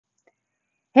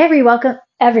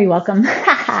Welcome.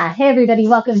 Hey everybody,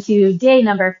 welcome to day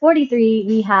number 43.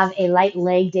 We have a light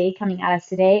leg day coming at us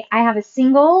today. I have a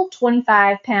single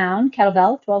 25-pound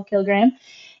kettlebell, 12 kilogram,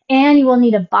 and you will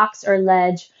need a box or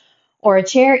ledge or a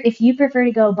chair. If you prefer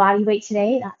to go body weight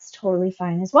today, that's totally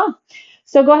fine as well.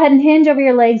 So go ahead and hinge over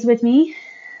your legs with me.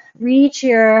 Reach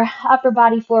your upper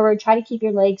body forward. Try to keep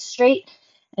your legs straight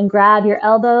and grab your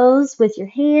elbows with your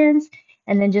hands,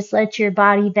 and then just let your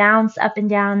body bounce up and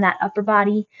down that upper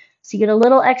body. So you get a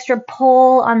little extra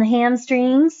pull on the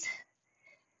hamstrings,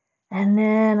 and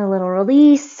then a little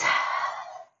release.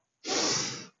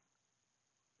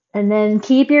 And then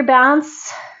keep your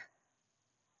bounce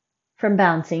from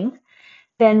bouncing.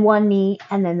 Bend one knee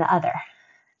and then the other.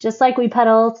 Just like we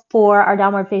pedal for our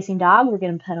downward facing dog, we're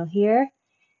going to pedal here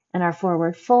and our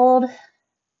forward fold.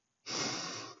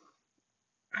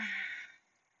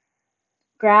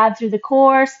 Grab through the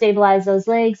core, stabilize those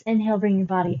legs. Inhale, bring your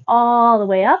body all the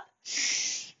way up.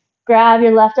 Grab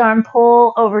your left arm,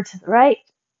 pull over to the right.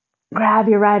 Grab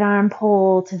your right arm,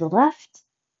 pull to the left.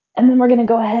 And then we're going to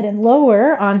go ahead and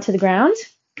lower onto the ground.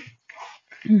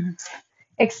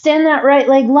 Extend that right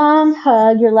leg long,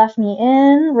 hug your left knee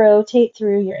in, rotate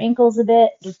through your ankles a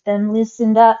bit, get them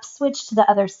loosened up, switch to the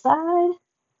other side.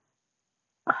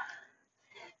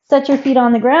 Set your feet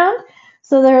on the ground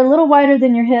so they're a little wider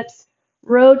than your hips.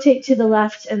 Rotate to the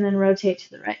left and then rotate to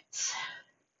the right.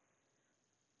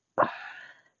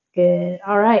 Good.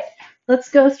 All right.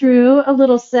 Let's go through a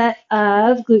little set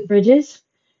of glute bridges.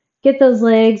 Get those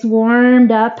legs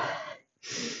warmed up,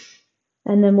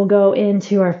 and then we'll go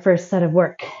into our first set of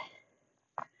work.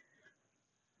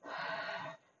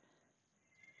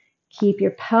 Keep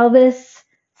your pelvis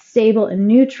stable and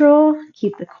neutral.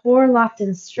 Keep the core locked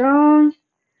and strong.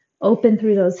 Open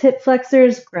through those hip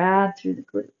flexors. Grab through the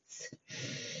glutes.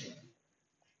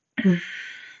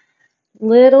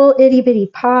 Little itty bitty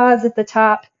pause at the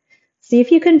top. See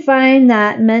if you can find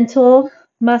that mental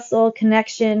muscle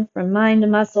connection from mind to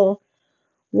muscle.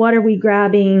 What are we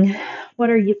grabbing? What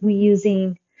are we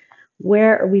using?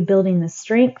 Where are we building the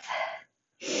strength?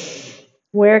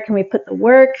 Where can we put the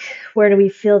work? Where do we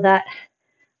feel that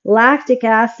lactic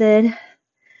acid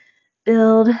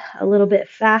build a little bit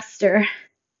faster?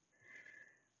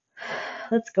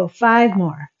 Let's go 5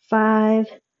 more. 5,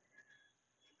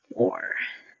 4,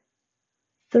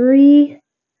 3,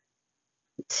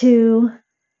 2,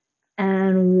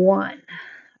 and 1.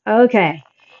 Okay.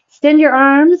 Extend your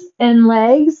arms and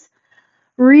legs,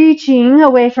 reaching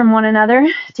away from one another.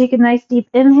 Take a nice deep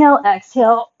inhale,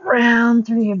 exhale, round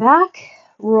through your back,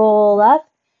 roll up,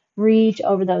 reach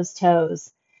over those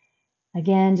toes.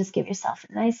 Again, just give yourself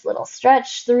a nice little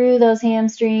stretch through those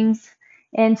hamstrings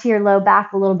into your low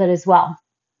back a little bit as well.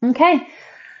 Okay,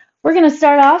 we're going to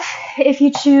start off, if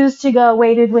you choose to go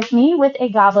weighted with me, with a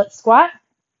goblet squat.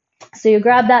 So you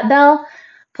grab that bell,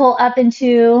 pull up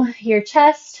into your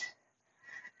chest.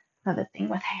 I have a thing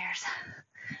with hairs.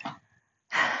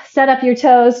 Set up your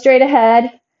toes straight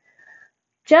ahead,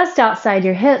 just outside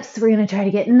your hips. We're going to try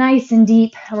to get nice and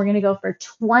deep, and we're going to go for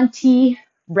 20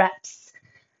 reps.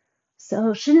 So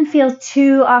it shouldn't feel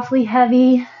too awfully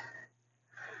heavy.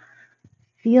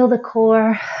 Feel the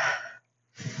core.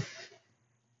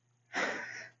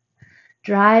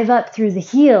 Drive up through the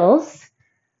heels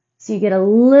so you get a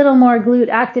little more glute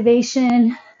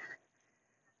activation.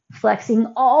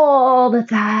 Flexing all the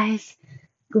thighs,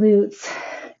 glutes,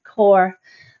 core,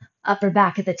 upper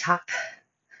back at the top.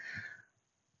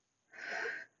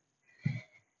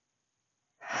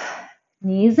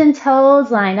 Knees and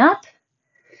toes line up.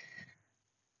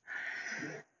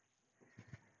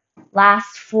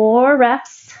 Last 4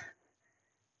 reps.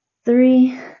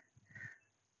 3,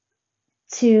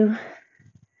 2,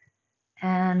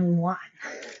 and 1.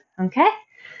 Okay?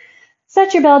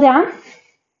 Set your bell down.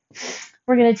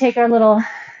 We're going to take our little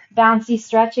bouncy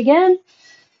stretch again.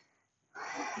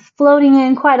 Floating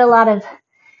in quite a lot of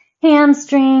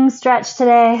hamstring stretch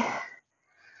today.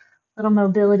 Little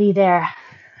mobility there.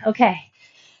 Okay.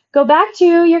 Go back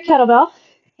to your kettlebell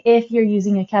if you're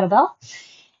using a kettlebell.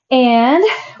 And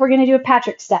we're going to do a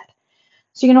Patrick step.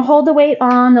 So you're going to hold the weight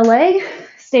on the leg,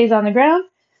 stays on the ground.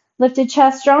 Lifted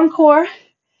chest, strong core.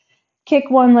 Kick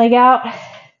one leg out.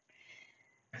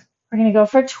 We're going to go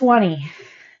for 20.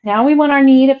 Now we want our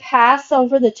knee to pass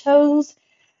over the toes.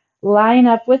 Line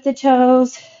up with the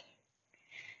toes.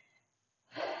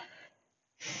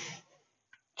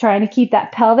 Trying to keep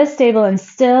that pelvis stable and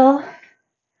still.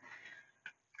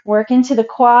 Work into the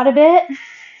quad a bit.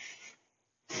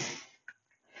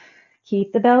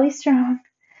 Keep the belly strong.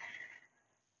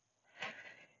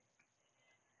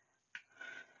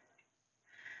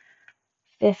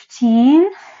 $15.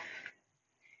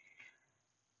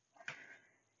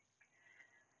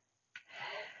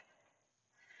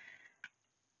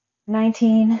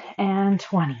 19, and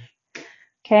 20.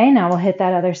 Okay, now we'll hit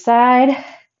that other side.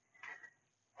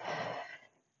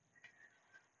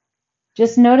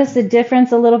 Just notice the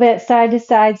difference a little bit side to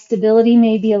side. Stability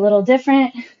may be a little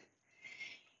different.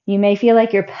 You may feel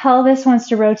like your pelvis wants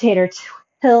to rotate or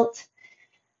tilt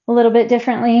a little bit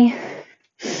differently.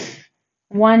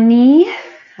 One knee,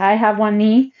 I have one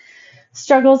knee,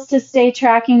 struggles to stay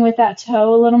tracking with that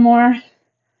toe a little more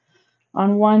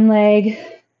on one leg.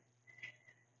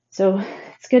 So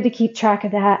it's good to keep track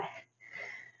of that.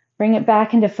 Bring it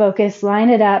back into focus, line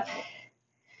it up,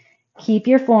 keep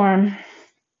your form.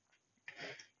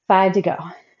 5 to go.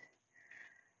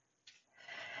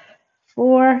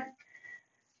 4,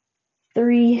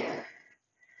 3,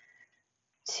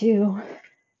 2,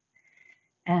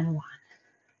 and 1.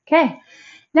 Okay,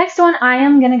 next one I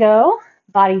am going to go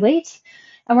body weight,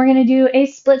 and we're going to do a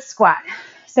split squat.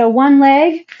 So one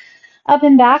leg up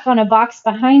and back on a box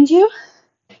behind you,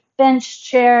 bench,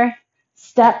 chair,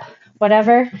 step,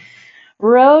 whatever.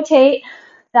 Rotate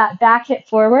that back hip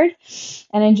forward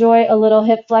and enjoy a little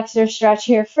hip flexor stretch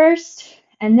here first,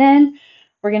 and then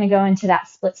we're going to go into that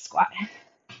split squat.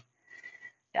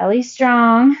 Belly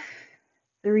strong.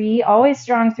 3, always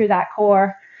strong through that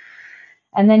core.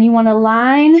 And then you want to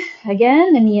line,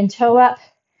 again, the knee and toe up,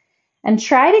 and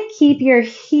try to keep your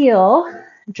heel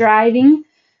driving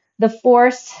the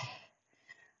force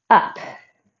up,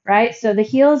 right? So the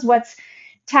heel is what's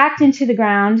tacked into the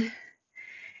ground,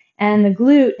 and the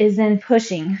glute is then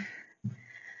pushing.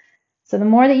 So the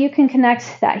more that you can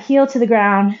connect that heel to the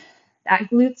ground, that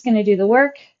glute's going to do the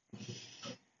work.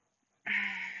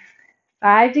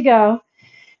 5 to go.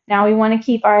 Now we want to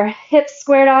keep our hips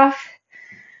squared off.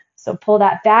 So pull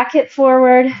that back hip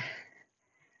forward,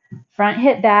 front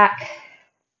hip back.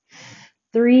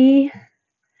 3,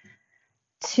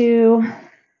 2,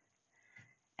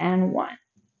 and 1.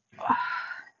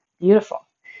 Beautiful.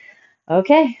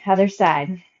 Okay, other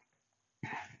side.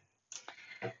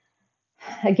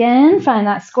 Again, find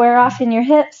that square off in your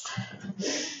hips.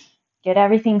 Get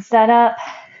everything set up.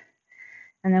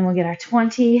 And then we'll get our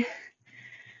 20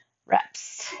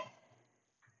 reps.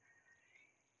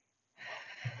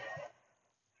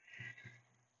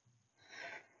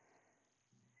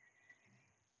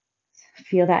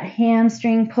 Feel that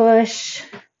hamstring push.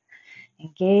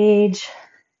 Engage.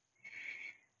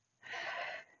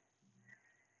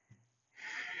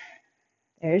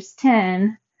 There's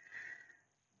 10.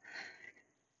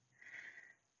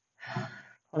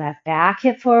 Pull that back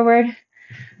hip forward,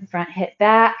 front hip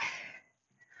back.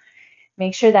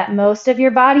 Make sure that most of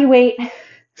your body weight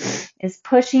is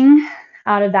pushing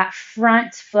out of that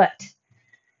front foot.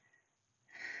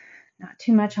 Not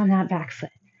too much on that back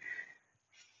foot.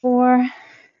 4,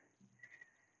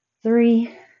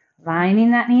 3,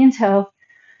 lining that knee and toe,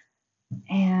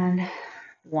 and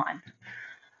 1.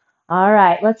 All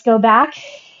right, let's go back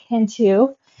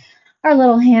into our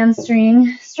little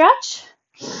hamstring stretch.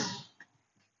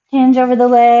 Hinge over the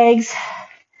legs.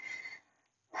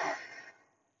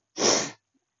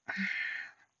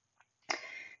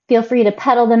 Feel free to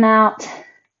pedal them out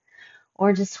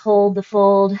or just hold the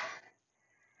fold.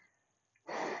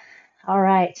 All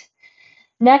right.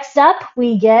 Next up,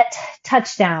 we get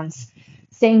touchdowns.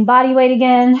 Same body weight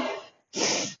again.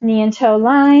 Knee and toe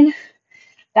line.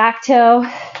 Back toe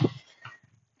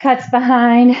cuts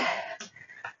behind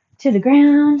to the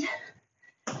ground.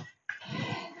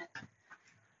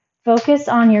 Focus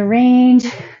on your range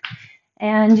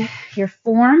and your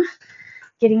form,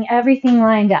 getting everything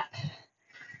lined up.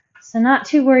 So not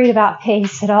too worried about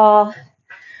pace at all.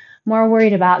 More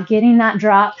worried about getting that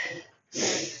drop,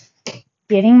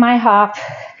 getting my hop,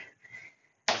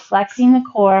 flexing the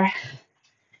core,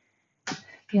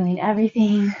 feeling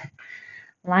everything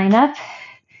line up,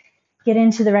 get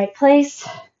into the right place.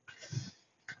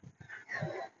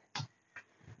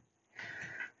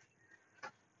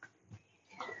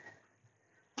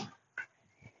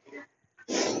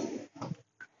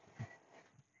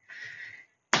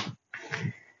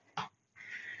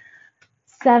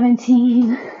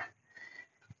 Seventeen,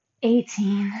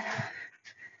 18,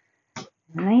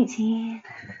 19,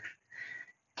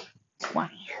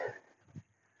 20.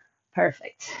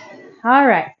 Perfect. All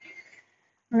right.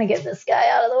 I'm going to get this guy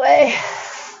out of the way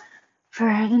for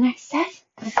the next set.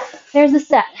 There's the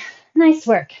set. Nice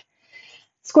work.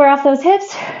 Square off those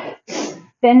hips.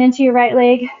 Bend into your right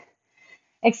leg.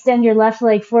 Extend your left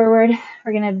leg forward.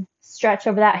 We're going to stretch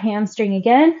over that hamstring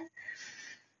again.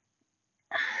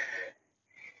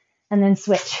 And then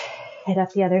switch. Hit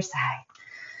up the other side.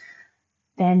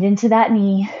 Bend into that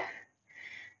knee.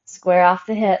 Square off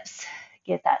the hips.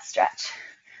 Get that stretch.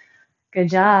 Good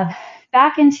job.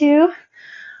 Back into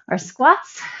our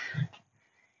squats.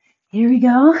 Here we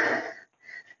go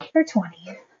for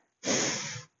 20.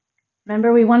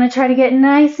 Remember, we want to try to get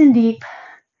nice and deep.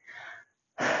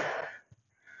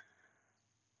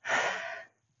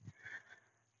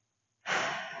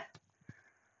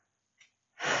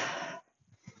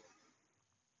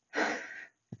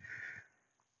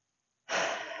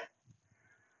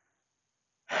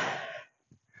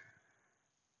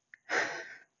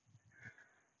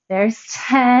 There's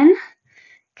 10.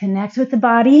 Connect with the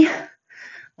body.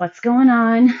 What's going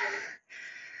on?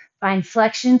 Find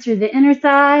flexion through the inner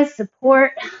thighs,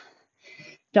 support.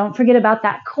 Don't forget about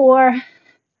that core.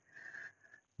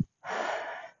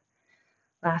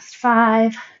 Last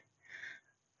 5,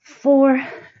 4,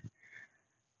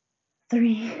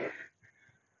 3,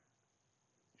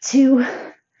 2,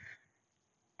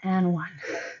 and 1.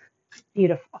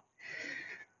 Beautiful.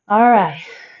 All right.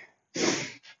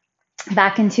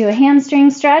 Back into a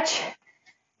hamstring stretch.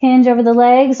 Hinge over the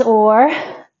legs or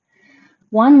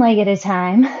one leg at a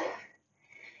time.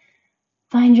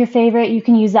 Find your favorite. You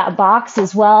can use that box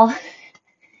as well.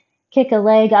 Kick a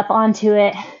leg up onto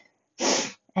it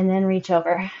and then reach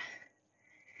over.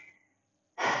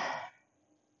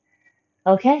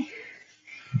 Okay.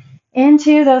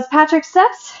 Into those Patrick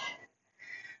steps.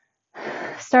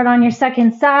 Start on your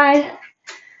second side.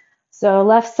 So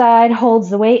left side holds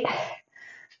the weight.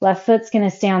 Left foot's going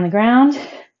to stay on the ground.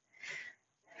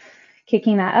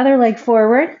 Kicking that other leg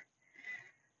forward.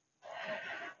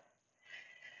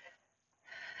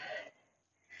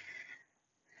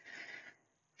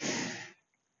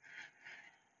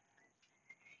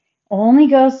 Only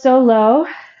go so low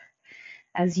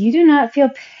as you do not feel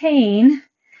pain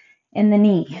in the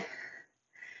knee.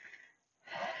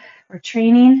 We're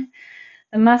training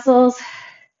the muscles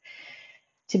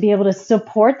to be able to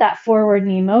support that forward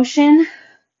knee motion.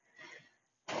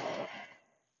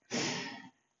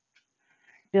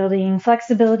 Building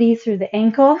flexibility through the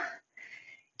ankle,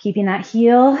 keeping that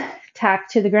heel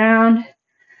tacked to the ground,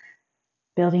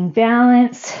 building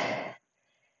balance,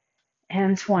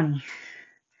 and 20.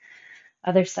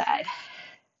 Other side.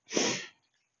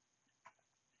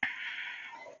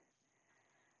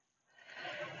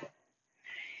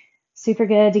 Super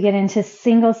good to get into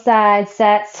single side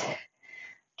sets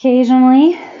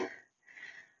occasionally.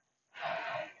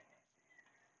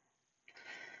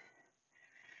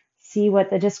 See what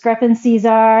the discrepancies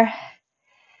are.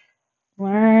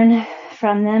 Learn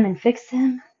from them and fix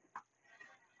them.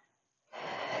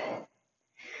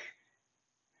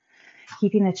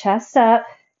 Keeping the chest up,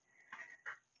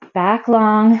 back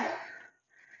long.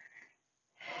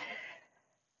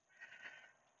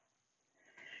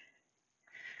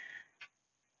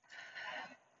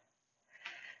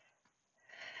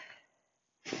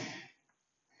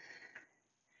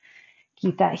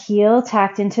 Keep that heel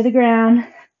tacked into the ground.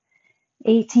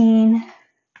 18,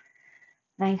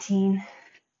 19,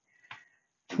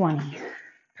 20.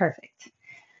 Perfect.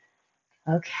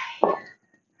 Okay.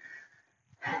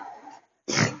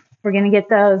 We're going to get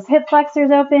those hip flexors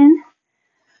open.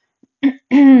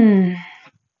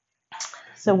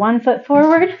 So 1 foot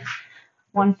forward,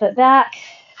 1 foot back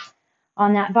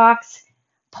on that box.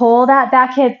 Pull that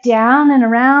back hip down and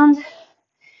around.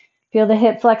 Feel the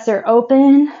hip flexor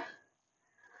open.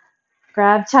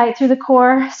 Grab tight through the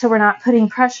core so we're not putting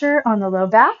pressure on the low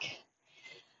back.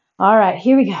 All right,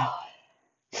 here we go.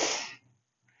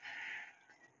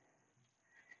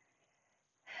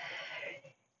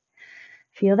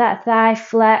 Feel that thigh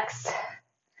flex.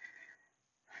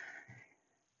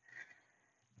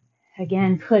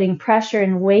 Again, putting pressure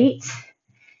and weight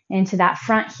into that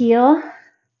front heel.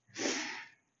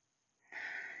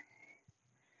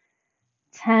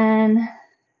 10.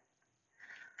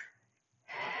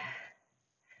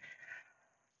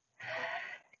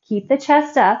 Keep the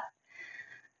chest up,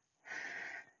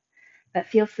 but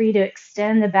feel free to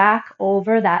extend the back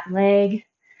over that leg.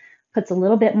 Puts a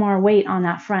little bit more weight on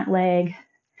that front leg.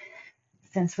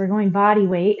 Since we're going body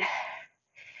weight,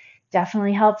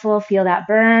 definitely helpful. Feel that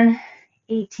burn.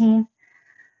 18,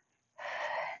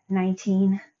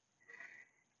 19,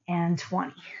 and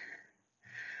 20.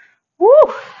 Woo!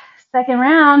 Second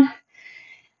round.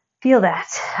 Feel that.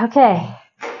 Okay.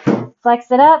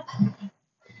 Flex it up.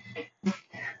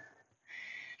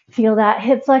 Feel that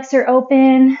hip flexor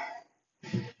open.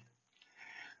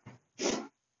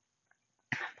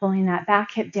 Pulling that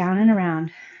back hip down and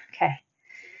around. Okay.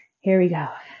 Here we go.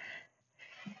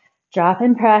 Drop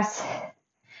and press.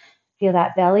 Feel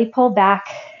that belly pull back.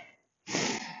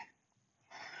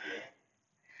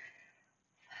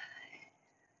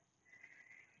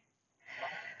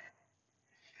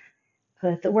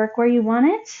 Put the work where you want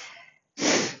it.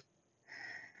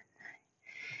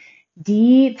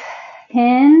 Deep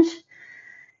hinge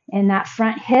in that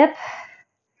front hip.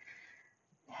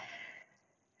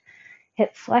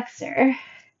 Hip flexor.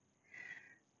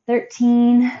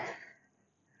 13.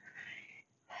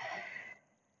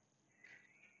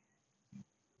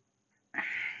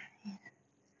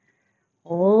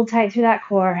 Hold tight through that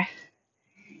core.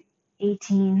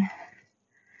 18,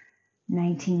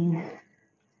 19,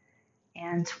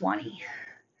 and 20.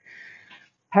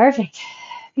 Perfect.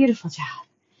 Beautiful job.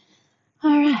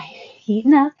 All right,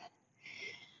 heating up.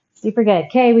 Super good.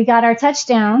 Okay, we got our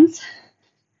touchdowns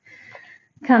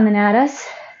coming at us.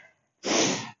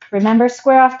 Remember,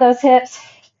 square off those hips.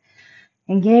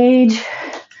 Engage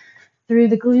through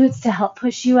the glutes to help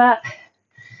push you up.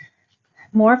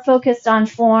 More focused on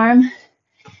form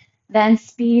than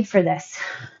speed for this.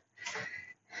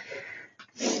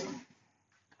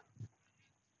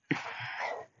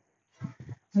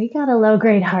 We got a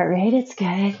low-grade heart rate. It's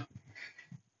good.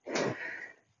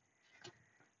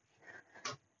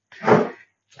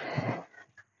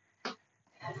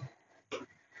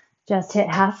 Just hit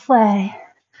halfway.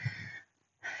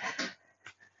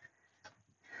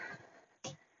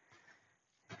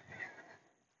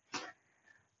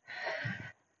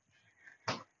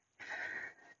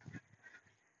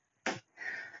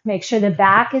 Make sure the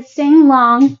back is staying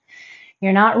long.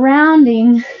 You're not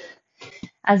rounding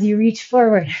as you reach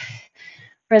forward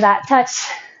for that touch.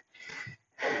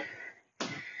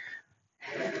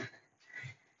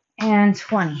 And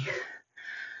 20.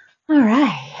 All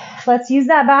right, let's use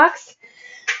that box.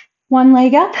 One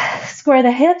leg up, square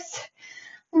the hips,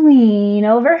 lean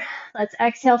over. Let's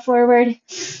exhale forward,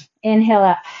 inhale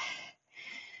up.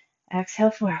 Exhale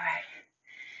forward,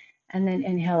 and then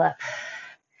inhale up.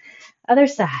 Other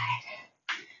side.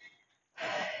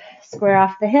 Square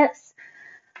off the hips,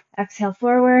 exhale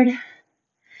forward,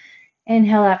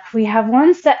 inhale up. We have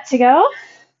one set to go.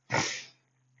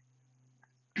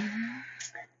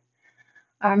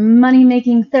 Our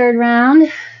money-making third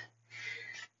round.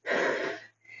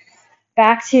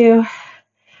 Back to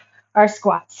our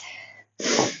squats.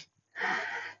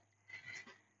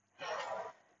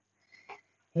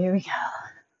 Here we go.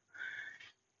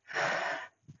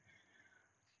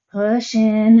 Push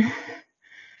in.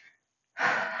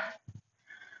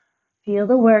 Feel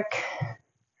the work.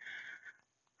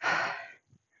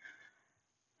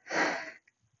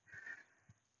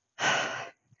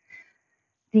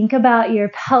 Think about your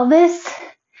pelvis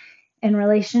in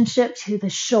relationship to the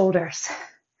shoulders.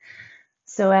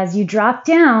 So as you drop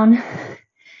down,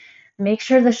 make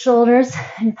sure the shoulders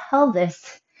and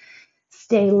pelvis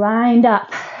stay lined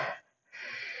up.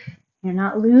 You're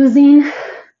not losing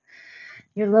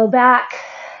your low back,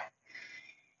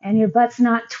 and your butt's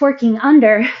not tweaking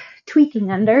under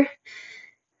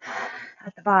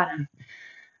at the bottom.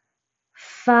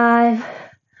 5,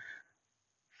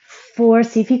 4,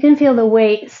 see if you can feel the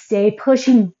weight stay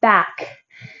pushing back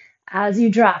as you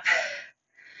drop.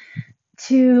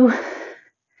 2,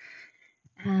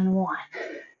 and 1.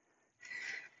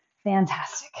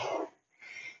 Fantastic. Go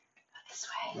this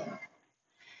way.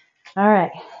 All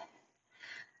right.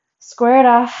 Square it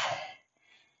off.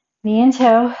 Knee and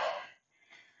toe.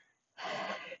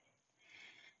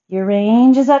 Your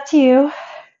range is up to you.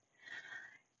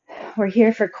 We're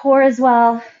here for core as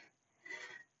well.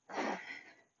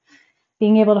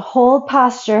 Being able to hold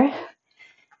posture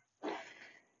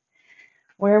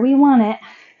where we want it,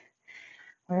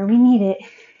 where we need it,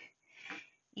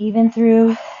 even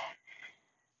through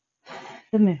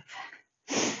the move.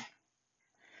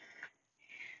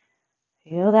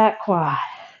 Feel that quad.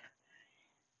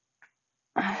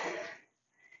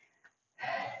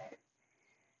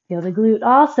 Feel the glute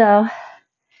also.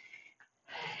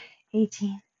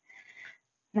 18,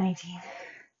 19, 20.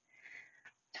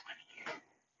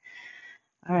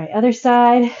 All right, other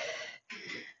side.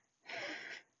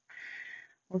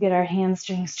 We'll get our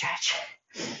hamstring stretch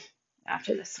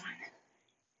after this one.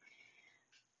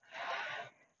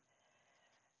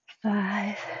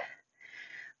 5.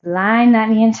 Line that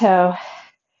knee and toe.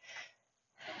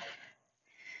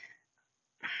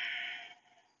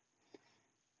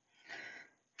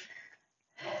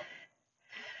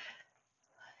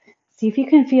 See if you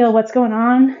can feel what's going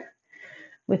on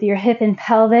with your hip and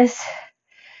pelvis.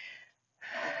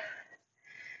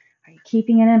 Are you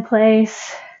keeping it in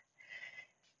place?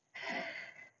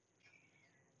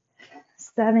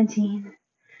 17,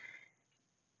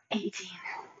 18.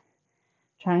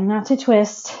 Trying not to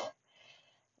twist.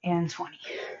 And 20.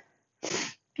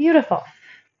 Beautiful.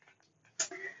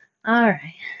 All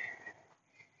right.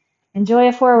 Enjoy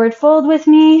a forward fold with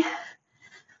me.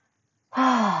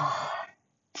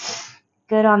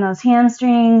 Good on those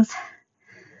hamstrings.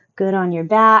 Good on your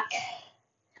back.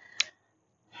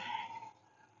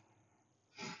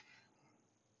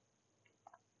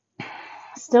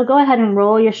 Still go ahead and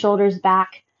roll your shoulders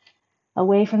back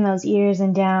away from those ears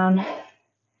and down.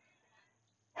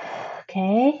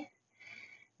 Okay,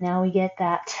 now we get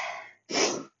that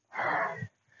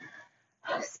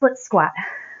split squat.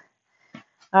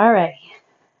 All right.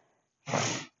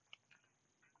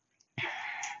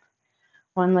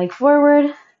 One leg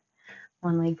forward,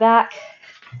 one leg back.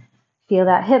 Feel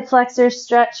that hip flexor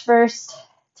stretch first.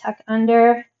 Tuck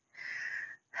under.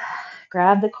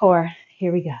 Grab the core.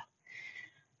 Here we go.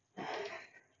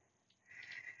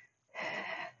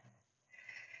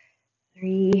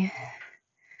 3,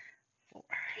 4.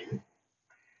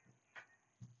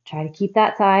 Try to keep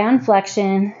that thigh on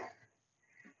flexion.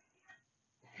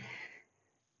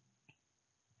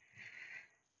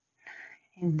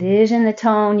 Envision the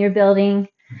tone you're building,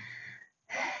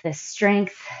 the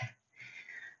strength,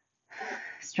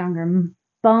 stronger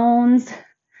bones,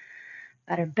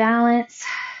 better balance,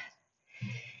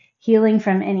 healing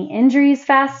from any injuries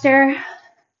faster.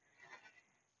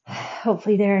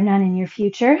 Hopefully there are none in your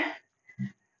future.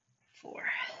 4,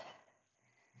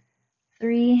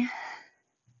 3,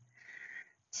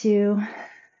 2,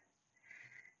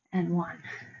 and 1.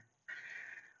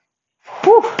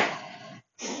 Whew.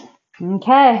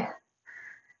 Okay,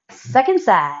 second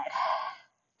side.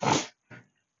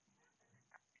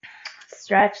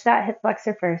 Stretch that hip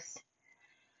flexor first.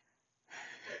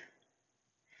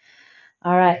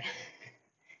 All right,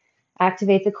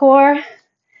 activate the core.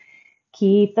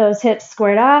 Keep those hips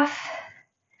squared off.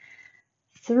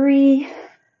 3,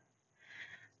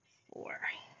 4,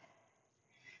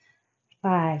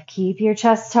 5. Keep your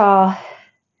chest tall.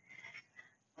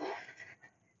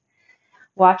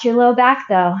 Watch your low back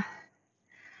though.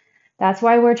 That's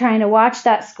why we're trying to watch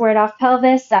that squared off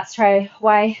pelvis. That's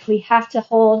why we have to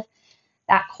hold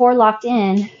that core locked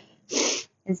in,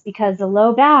 is because the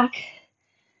low back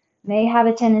may have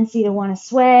a tendency to want to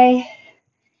sway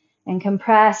and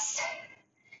compress.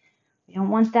 We don't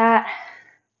want that.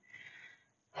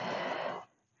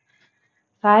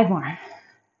 5 more.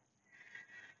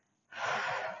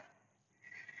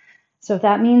 So if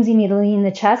that means you need to lean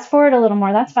the chest forward a little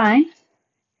more, that's fine.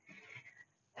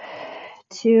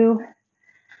 2,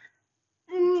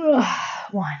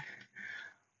 1.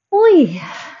 Oy.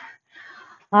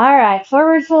 All right,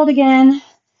 forward fold again.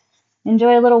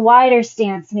 Enjoy a little wider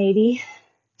stance maybe.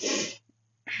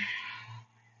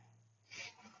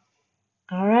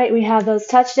 All right, we have those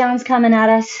touchdowns coming at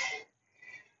us.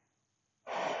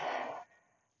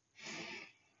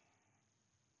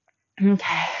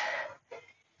 Okay,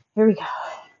 here we go.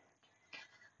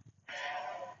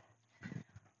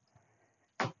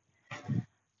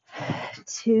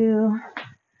 2,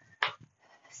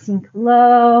 sink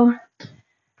low.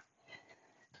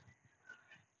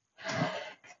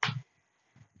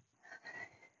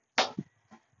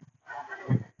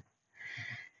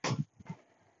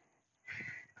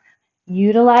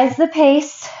 Utilize the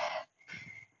pace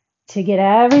to get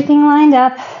everything lined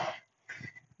up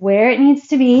where it needs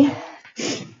to be.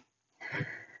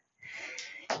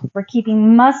 We're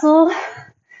keeping muscle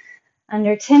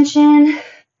under tension.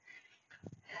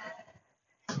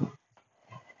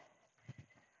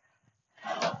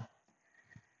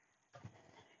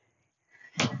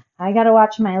 I gotta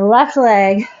watch my left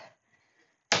leg,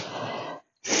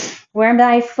 where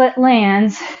my foot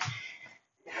lands.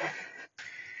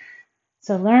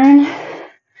 So learn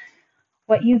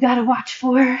what you gotta watch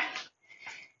for.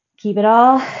 Keep it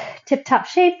all tip-top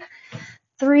shape.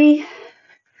 3,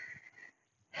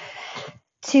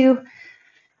 2,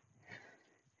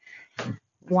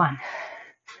 1.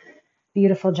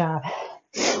 Beautiful job.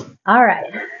 All right.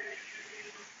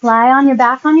 Lie on your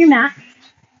back on your mat.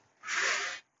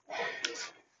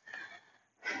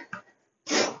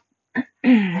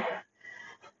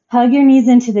 Hug your knees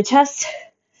into the chest.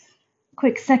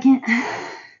 Quick second.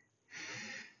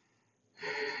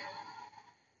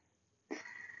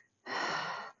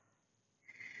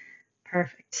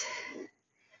 Perfect.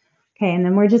 Okay, and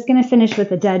then we're just going to finish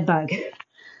with a dead bug.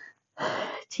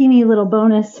 Teeny little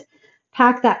bonus.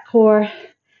 Pack that core.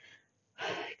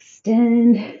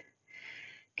 Extend.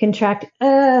 Contract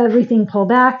everything. Pull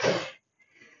back.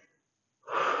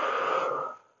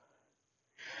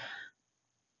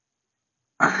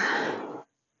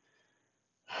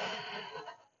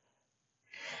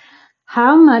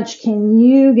 How much can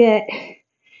you get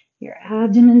your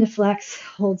abdomen to flex?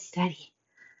 Hold steady.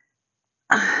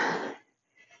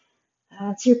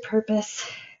 That's your purpose.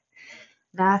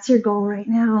 That's your goal right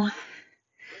now.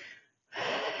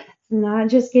 It's not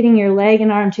just getting your leg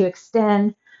and arm to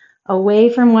extend away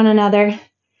from one another.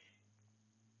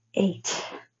 8.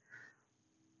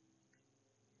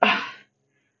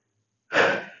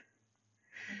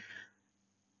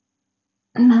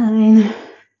 9,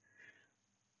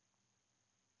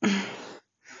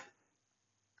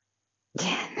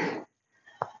 10.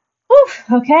 Whew,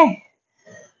 okay.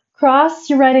 Cross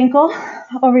your right ankle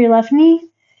over your left knee.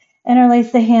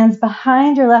 Interlace the hands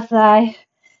behind your left thigh.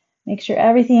 Make sure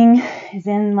everything is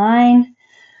in line.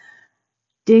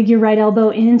 Dig your right elbow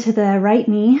into the right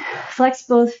knee. Flex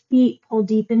both feet. Pull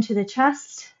deep into the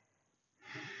chest.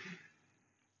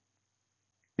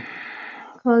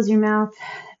 Close your mouth.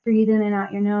 Breathe in and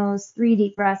out your nose. 3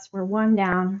 deep breaths. We're 1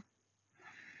 down.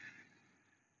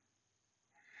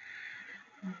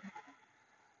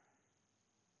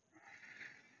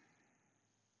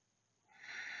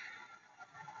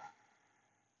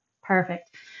 Perfect.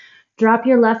 Drop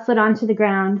your left foot onto the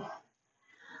ground.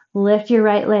 Lift your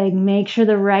right leg. Make sure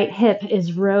the right hip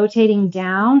is rotating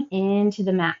down into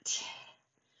the mat.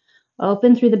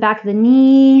 Open through the back of the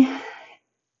knee.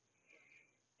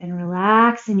 And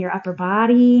relax in your upper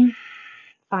body.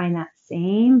 Find that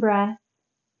same breath.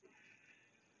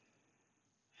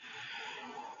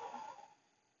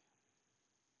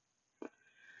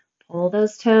 Pull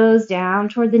those toes down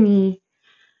toward the knee.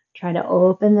 Try to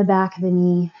open the back of the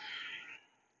knee.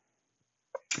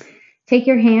 Take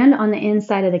your hand on the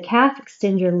inside of the calf.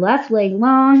 Extend your left leg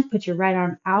long. Put your right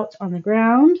arm out on the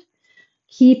ground.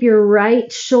 Keep your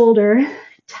right shoulder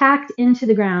tacked into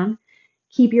the ground.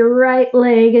 Keep your right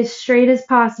leg as straight as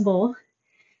possible.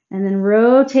 And then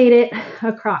rotate it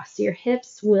across. Your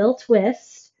hips will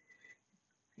twist.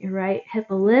 Your right hip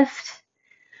will lift.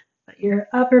 But your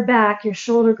upper back, your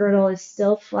shoulder girdle is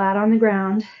still flat on the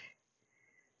ground.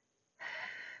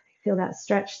 Feel that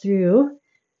stretch through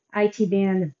IT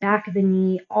band, the back of the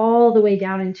knee, all the way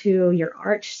down into your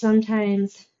arch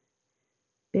sometimes.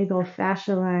 Big old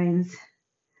fascia lines.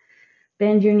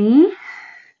 Bend your knee.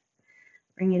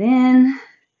 Bring it in.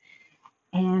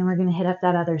 And we're going to hit up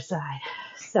that other side.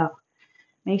 So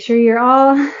make sure you're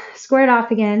all squared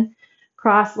off again.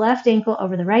 Cross left ankle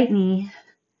over the right knee.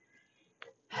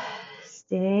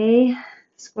 Stay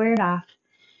squared off.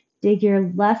 Dig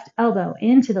your left elbow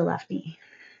into the left knee.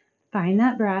 Find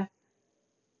that breath.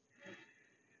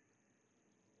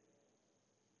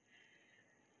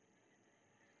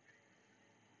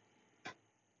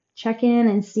 Check in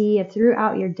and see if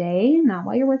throughout your day, not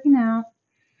while you're working out,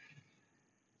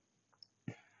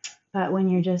 but when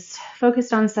you're just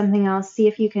focused on something else, see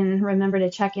if you can remember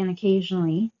to check in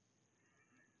occasionally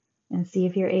and see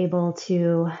if you're able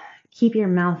to keep your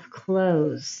mouth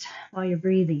closed while you're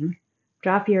breathing.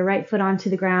 Drop your right foot onto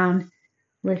the ground.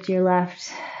 Lift your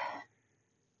left.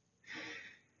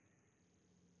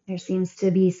 There seems to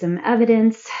be some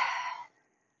evidence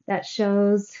that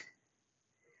shows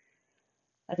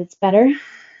that it's better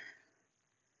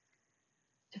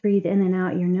to breathe in and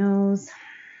out your nose.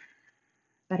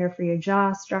 Better for your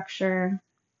jaw structure.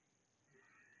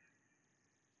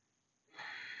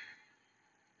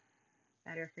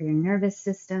 Better for your nervous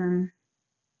system.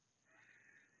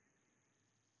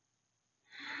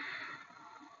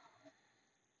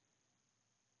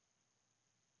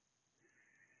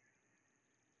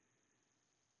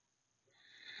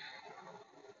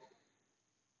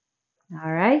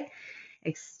 All right.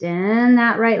 Extend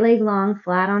that right leg long,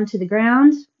 flat onto the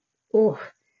ground. Ooh.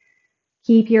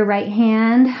 Keep your right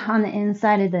hand on the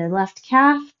inside of the left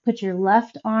calf. Put your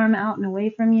left arm out and away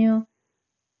from you.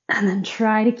 And then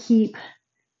try to keep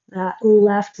that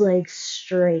left leg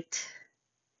straight.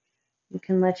 You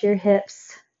can let your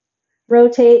hips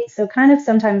rotate. So kind of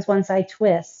sometimes once I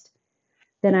twist,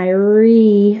 then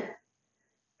I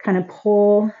kind of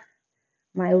pull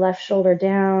my left shoulder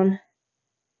down.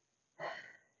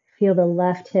 Feel the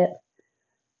left hip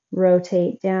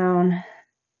rotate down.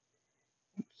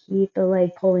 Keep the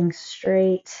leg pulling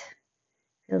straight.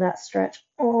 Feel that stretch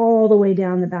all the way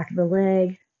down the back of the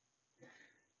leg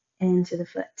into the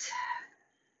foot.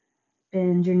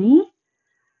 Bend your knee.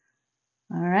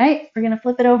 All right, we're going to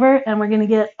flip it over and we're going to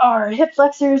get our hip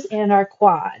flexors and our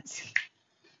quads.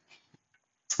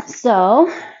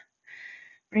 So,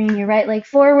 bring your right leg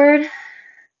forward.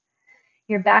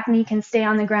 Your back knee can stay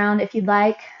on the ground if you'd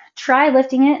like. Try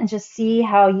lifting it and just see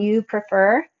how you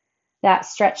prefer that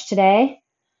stretch today.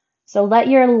 So let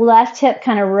your left hip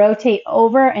kind of rotate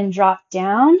over and drop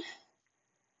down.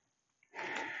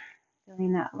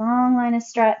 Feeling that long line of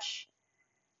stretch.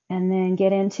 And then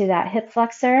get into that hip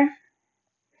flexor.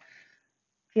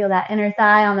 Feel that inner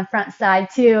thigh on the front side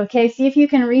too. Okay, see if you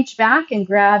can reach back and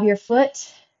grab your foot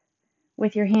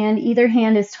with your hand. Either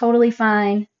hand is totally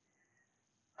fine.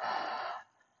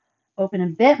 Open a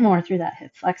bit more through that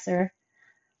hip flexor.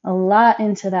 A lot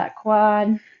into that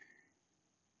quad.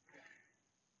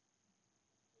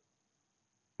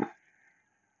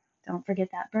 Don't forget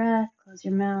that breath. Close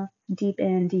your mouth. Deep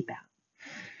in, deep out.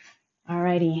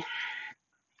 Alrighty.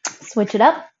 Switch it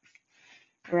up.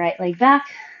 Right leg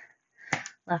back.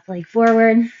 Left leg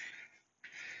forward.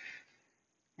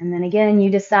 And then again, you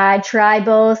decide, try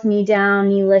both, knee down,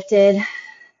 knee lifted.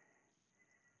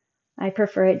 I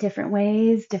prefer it different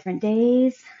ways, different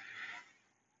days.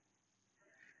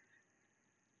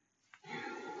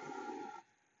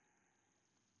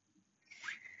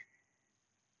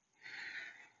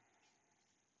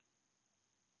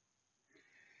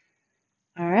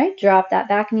 All right, drop that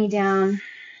back knee down.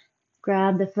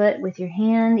 Grab the foot with your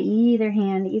hand,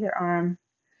 either arm.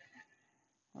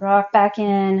 Rock back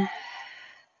in.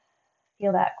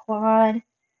 Feel that quad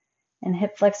and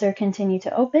hip flexor continue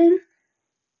to open.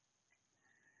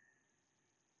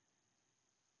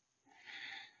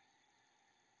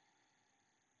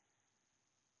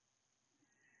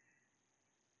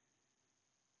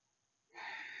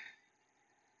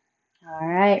 All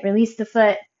right, release the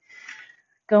foot.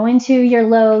 Go into your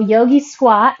low yogi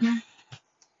squat.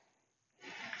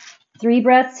 3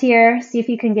 breaths here. See if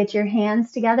you can get your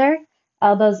hands together.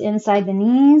 Elbows inside the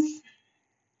knees.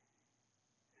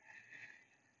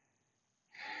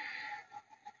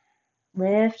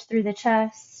 Lift through the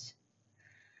chest.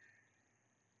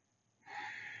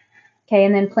 Okay,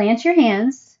 and then plant your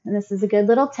hands. And this is a good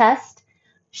little test.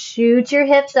 Shoot your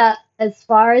hips up as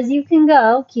far as you can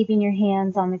go, keeping your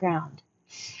hands on the ground.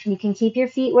 You can keep your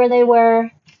feet where they were.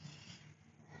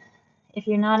 If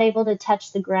you're not able to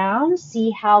touch the ground,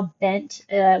 see how bent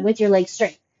with your legs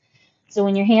straight. So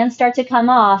when your hands start to come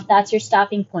off, that's your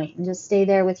stopping point. And just stay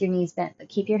there with your knees bent, but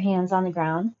keep your hands on the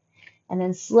ground. And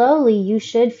then slowly you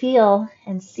should feel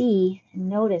and see and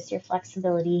notice your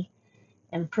flexibility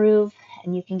improve.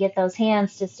 And you can get those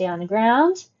hands to stay on the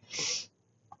ground,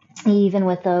 even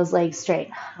with those legs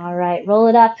straight. All right, roll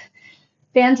it up.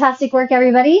 Fantastic work,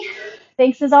 everybody.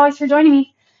 Thanks as always for joining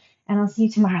me, and I'll see you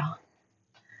tomorrow.